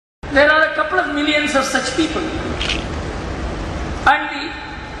there are a couple of millions of such people. And the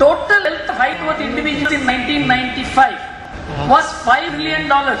total wealth height of the individuals in 1995 was $5 million.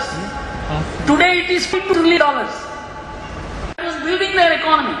 Today it is $50 million. It was building their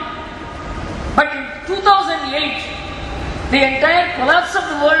economy. But in 2008, the entire collapse of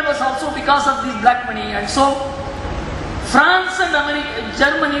the world was also because of this black money. And so France and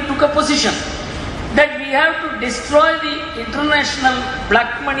Germany took a position that we have to destroy the international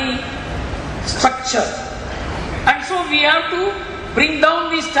black money structure. And so we have to bring down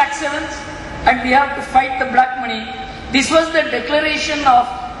these tax havens and we have to fight the black money. This was the declaration of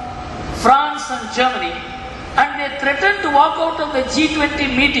France and Germany. And they threatened to walk out of the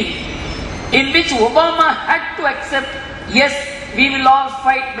G20 meeting, in which Obama had to accept, yes, we will all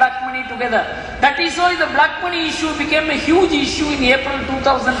fight black money together. That is why the black money issue became a huge issue in April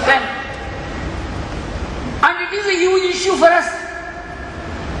 2010. And it is a huge issue for us.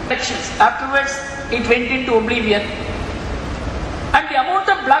 Elections. Afterwards, it went into oblivion. And the amount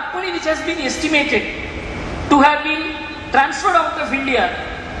of black money which has been estimated to have been transferred out of India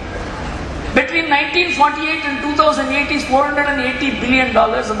between 1948 and 2008 is $480 billion,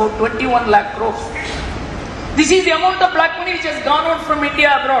 about 21 lakh crores. This is the amount of black money which has gone out from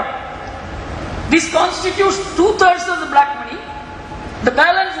India abroad. This constitutes 2/3 of the black money. The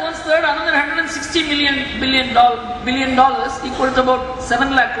balance 1/3, another $160 billion equal to about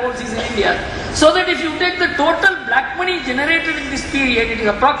 7 lakh crores is in India. So that if you take the total black money generated in this period, it is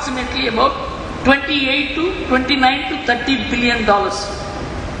approximately about 29 to 30 billion dollars.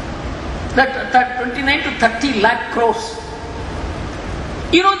 That 29 to 30 lakh crores.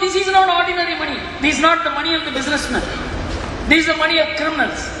 You know, this is not ordinary money. This is not the money of the businessmen. This is the money of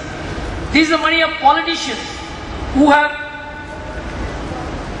criminals. This is the money of politicians who have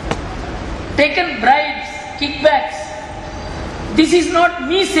taken bribes, kickbacks. This is not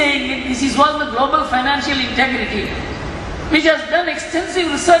me saying it. This is what the Global Financial Integrity, which has done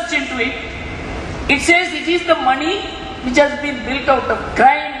extensive research into it. It says it is the money which has been built out of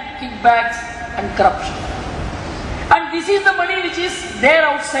crime, kickbacks and corruption. And this is the money which is there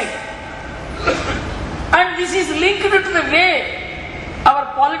outside. And this is linked to the way our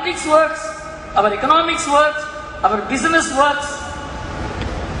politics works, our economics works, our business works.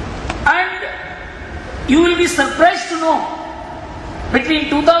 And you will be surprised to know, between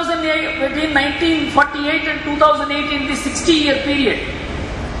 1948 and 2008, in this 60-year period,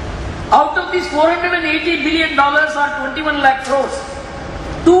 out of these $480 billion or 21 lakh crores,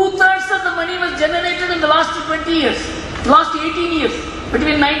 2/3 of the money was generated in the last 20 years, last 18 years,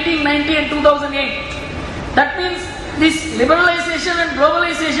 between 1990 and 2008. That means this liberalization and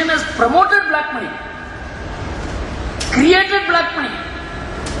globalization has promoted black money, created black money,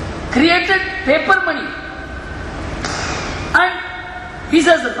 created paper money, and this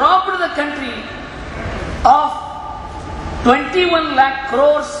has robbed the country of 21 lakh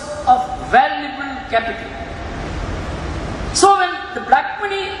crores of valuable capital. So when the black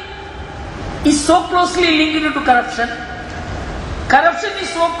money is so closely linked to corruption, corruption is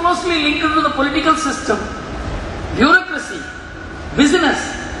so closely linked to the political system, bureaucracy, business,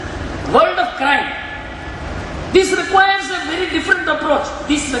 world of crime, this requires a very different approach.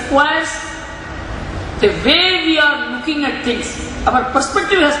 This requires the way we are looking at things. Our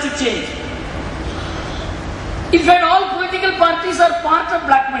perspective has to change. In fact, all political parties are part of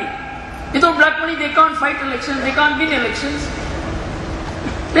black money. Without black money, they can't fight elections, they can't win elections.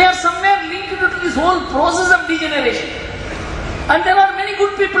 They are somewhere linked to this whole process of degeneration. And there are many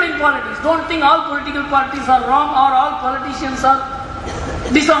good people in politics. Don't think all political parties are wrong or all politicians are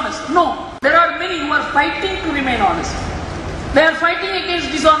dishonest. No. There are many who are fighting to remain honest. They are fighting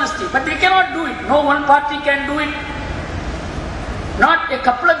against dishonesty, but they cannot do it. No one party can do it. Not a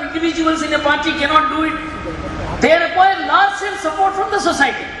couple of individuals in a party cannot do it. They require large-scale support from the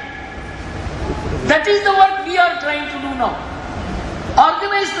society. That is the work we are trying to do now.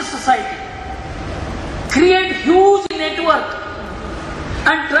 Organize the society, create huge network,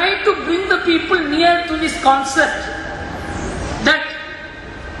 and try to bring the people near to this concept that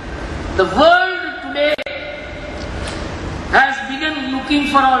the world today has begun looking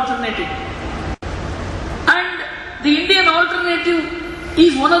for alternative. And the Indian alternative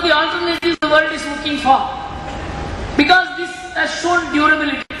is one of the alternatives the world is looking for. Because this has shown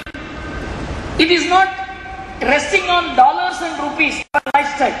durability. It is not resting on dollars and rupees for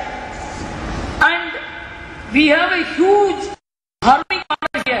lifestyle. And we have a huge harming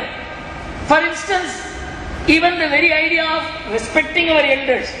power here. For instance, even the very idea of respecting our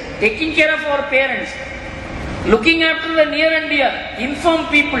elders, taking care of our parents, looking after the near and dear, infirm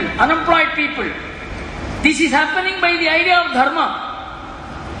people, unemployed people. This is happening by the idea of dharma.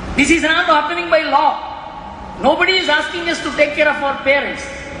 This is not happening by law. Nobody is asking us to take care of our parents.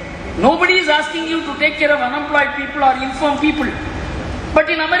 Nobody is asking you to take care of unemployed people or infirm people. But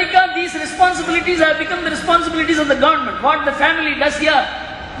in America, these responsibilities have become the responsibilities of the government. What the family does here,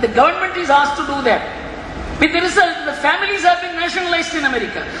 the government is asked to do that. With the result, the families have been nationalized in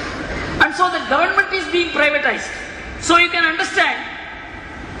America. And so the government is being privatized. So you can understand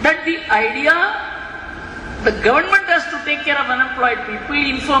that the idea, the government has to take care of unemployed people,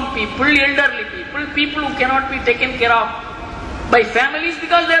 infirm people, elderly people, people who cannot be taken care of by families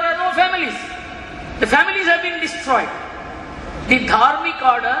because there are no families. The families have been destroyed. The dharmic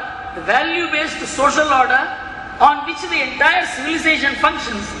order, the value-based social order on which the entire civilization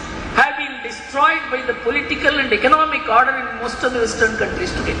functions have been destroyed by the political and economic order in most of the Western countries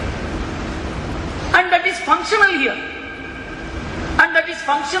today. And that is functional here. And that is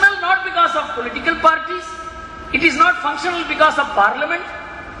functional not because of political parties, it is not functional because of parliament,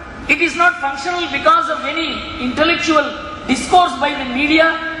 it is not functional because of any intellectual discourse by the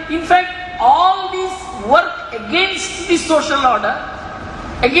media. In fact, all these work against the social order,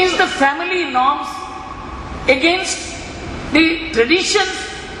 against the family norms, against the traditions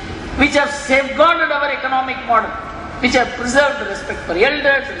which have safeguarded our economic model, which have preserved respect for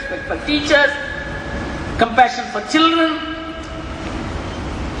elders, respect for teachers, compassion for children.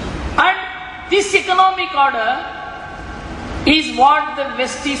 And this economic order is what the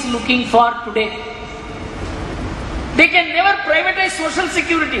West is looking for today. They can never privatize social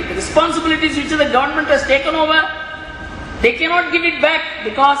security. The responsibilities which the government has taken over, they cannot give it back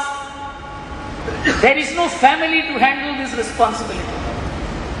because there is no family to handle this responsibility.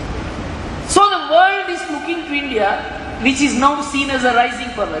 So the world is looking to India, which is now seen as a rising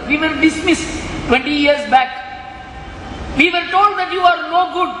power. We were dismissed 20 years back. We were told that you are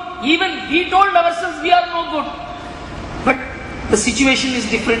no good. Even we told ourselves we are no good. But the situation is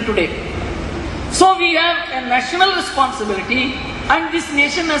different today. So we have a national responsibility and this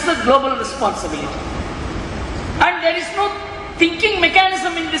nation has a global responsibility. And there is no thinking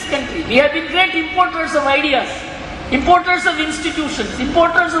mechanism in this country. We have been great importers of ideas, importers of institutions,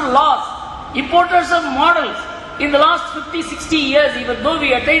 importers of laws, importers of models. In the last 50, 60 years, even though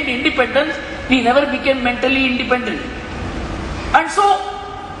we attained independence, we never became mentally independent. And so,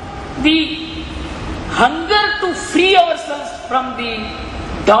 the hunger to free ourselves from the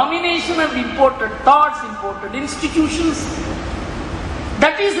domination of imported thoughts, imported institutions,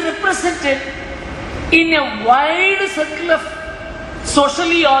 that is represented in a wide circle of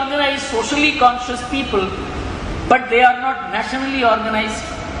socially organized, socially conscious people, but they are not nationally organized.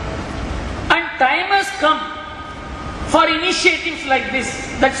 And time has come for initiatives like this.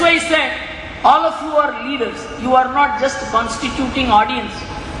 That's why I said, all of you are leaders. You are not just constituting audience.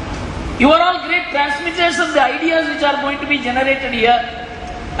 You are all great transmitters of the ideas which are going to be generated here.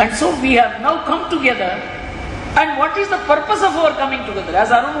 And so we have now come together. And what is the purpose of our coming together?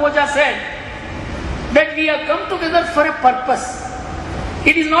 As Arun Oja said, that we have come together for a purpose.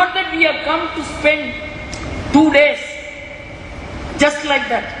 It is not that we have come to spend 2 days just like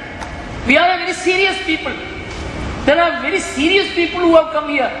that. We are a very serious people. There are very serious people who have come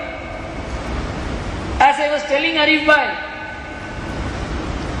here. As I was telling Arif Bhai,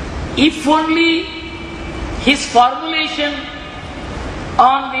 if only his formulation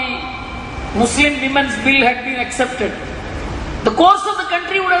on the Muslim women's bill had been accepted, the course of the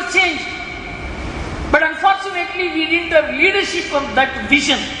country would have changed. But unfortunately, we didn't have leadership of that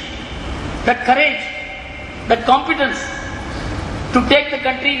vision, that courage, that competence to take the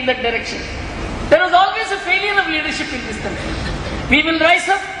country in that direction. There was always a failure of leadership in this country. We will rise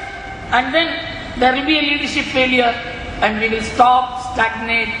up and then there will be a leadership failure and we will stop,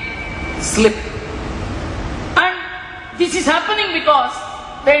 stagnate, slip. And this is happening because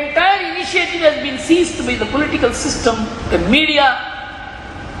the entire initiative has been seized by the political system, the media,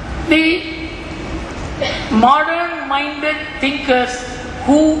 the modern-minded thinkers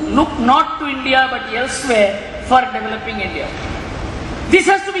who look not to India but elsewhere for developing India. This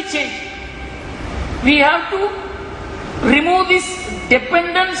has to be changed. We have to remove this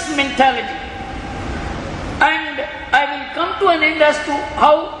dependence mentality. And I will come to an end as to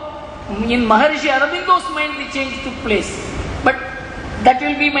how in Maharishi Aurobindo's mind the change took place. But that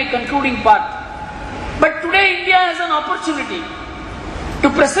will be my concluding part. But today India has an opportunity to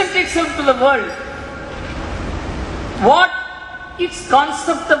present itself to the world what its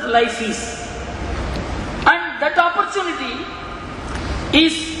concept of life is. And that opportunity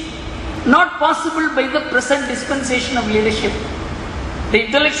is not possible by the present dispensation of leadership. The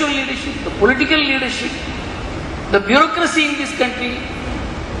intellectual leadership, the political leadership, the bureaucracy in this country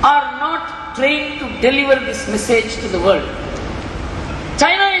are not trained to deliver this message to the world.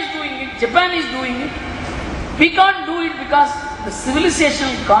 China is Japan is doing it. We can't do it because the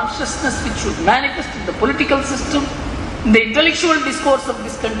civilizational consciousness which should manifest in the political system, in the intellectual discourse of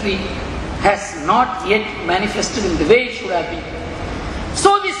this country has not yet manifested in the way it should have been.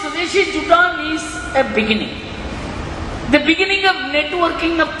 So the Swadeshi Jutan is a beginning. The beginning of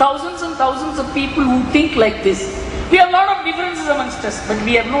networking of thousands and thousands of people who think like this. We have a lot of differences amongst us, but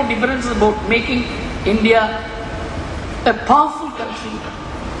we have no differences about making India a powerful country,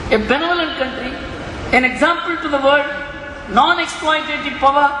 a benevolent country, an example to the world, non-exploitative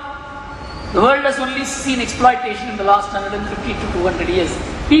power. The world has only seen exploitation in the last 150 to 200 years.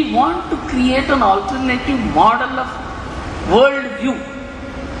 We want to create an alternative model of world view.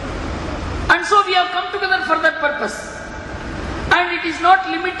 And so we have come together for that purpose. And it is not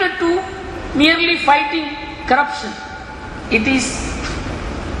limited to merely fighting corruption. It is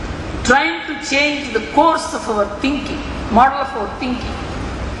trying to change the course of our thinking, model of our thinking.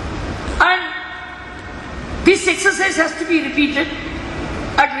 And this exercise has to be repeated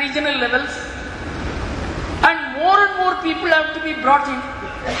at regional levels. And more people have to be brought in.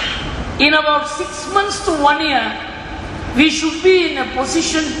 In about 6 months to 1 year, we should be in a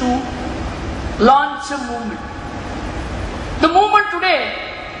position to launch a movement. The movement today,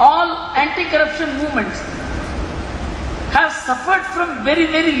 all anti-corruption movements, have suffered from very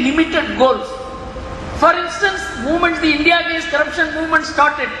limited goals. For instance, the India Against Corruption movement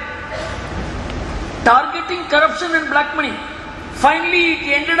started targeting corruption and black money. Finally, it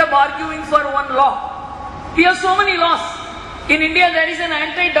ended up arguing for one law. We have so many laws. In India, there is an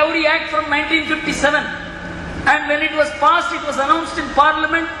Anti-Dowry Act from 1957. And when it was passed, it was announced in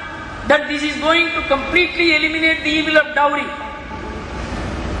Parliament that this is going to completely eliminate the evil of dowry.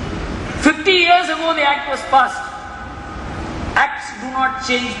 50 years ago, the act was passed. Acts do not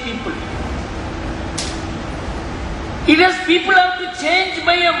change people. People have to change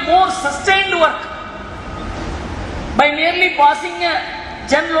by a more sustained work. By merely passing a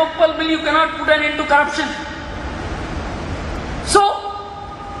Jan Lokpal bill, you cannot put an end to corruption. So,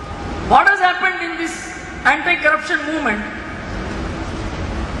 what has happened in this anti-corruption movement?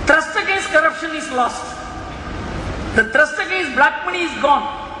 Thrust against corruption is lost. The thrust against black money is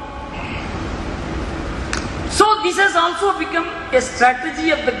gone. So this has also become a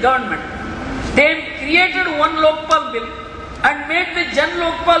strategy of the government. They created one Lokpal bill and made the Jan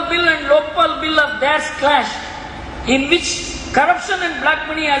Lokpal bill and Lokpal bill of theirs clash, in which corruption and black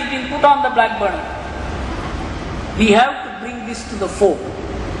money has been put on the black burner. We have to bring this to the fore.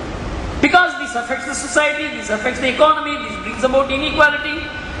 Because this affects the society, this affects the economy, this brings about inequality.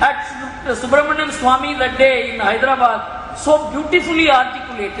 At Subramanian Swamy that day in Hyderabad, so beautifully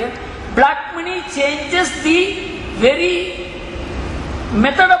articulated, black money changes the very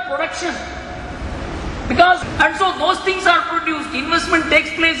method of production. And so those things are produced, investment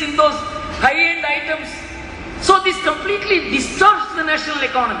takes place in those high-end items. So this completely distorts the national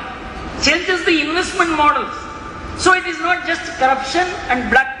economy, changes the investment models. So it is not just corruption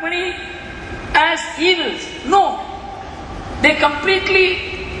and black money as evils. No, they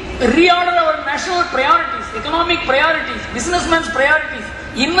completely reorder our national priorities, economic priorities, businessmen's priorities,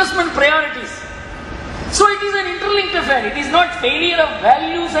 investment priorities. So it is an interlinked affair. It is not failure of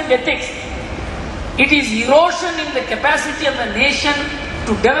values and ethics. It is erosion in the capacity of the nation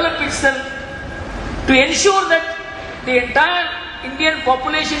to develop itself, to ensure that the entire Indian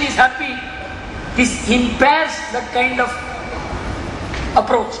population is happy. This impairs that kind of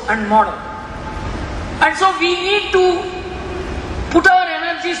approach and model. And so we need to put our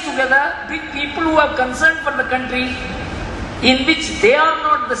energies together with people who are concerned for the country, in which they are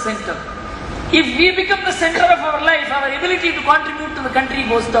not the center. If we become the center of our life, our ability to contribute to the country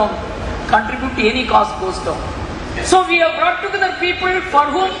goes down. Contribute to any cause goes down. So we have brought together people for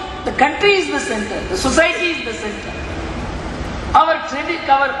whom the country is the center, the society is the center. Our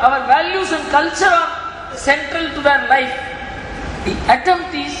values and culture are central to their life. The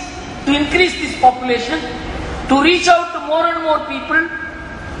attempt is to increase this population, to reach out to more and more people,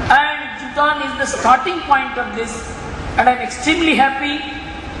 and Jutan is the starting point of this. And I am extremely happy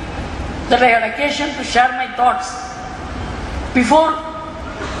that I had occasion to share my thoughts before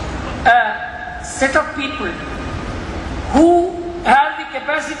a set of people who have the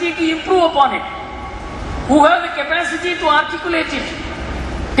capacity to improve upon it, who have the capacity to articulate it,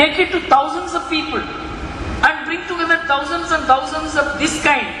 take it to thousands of people and bring together thousands and thousands of this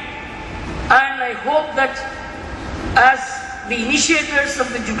kind. And I hope that as the initiators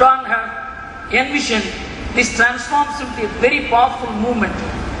of the Jutan have envisioned, this transforms into a very powerful movement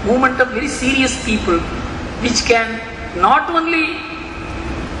of very serious people, which can not only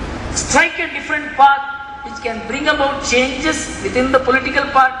strike a different path, which can bring about changes within the political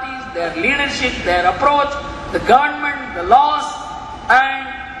parties, their leadership, their approach, the government, the laws, and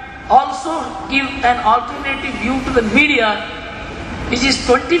also give an alternative view to the media, which is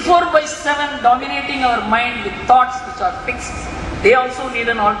 24/7 dominating our mind with thoughts which are fixed. They also need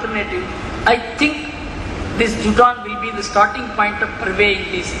an alternative. I think this Jutan will be the starting point of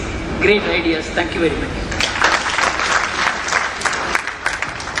purveying these great ideas. Thank you very much.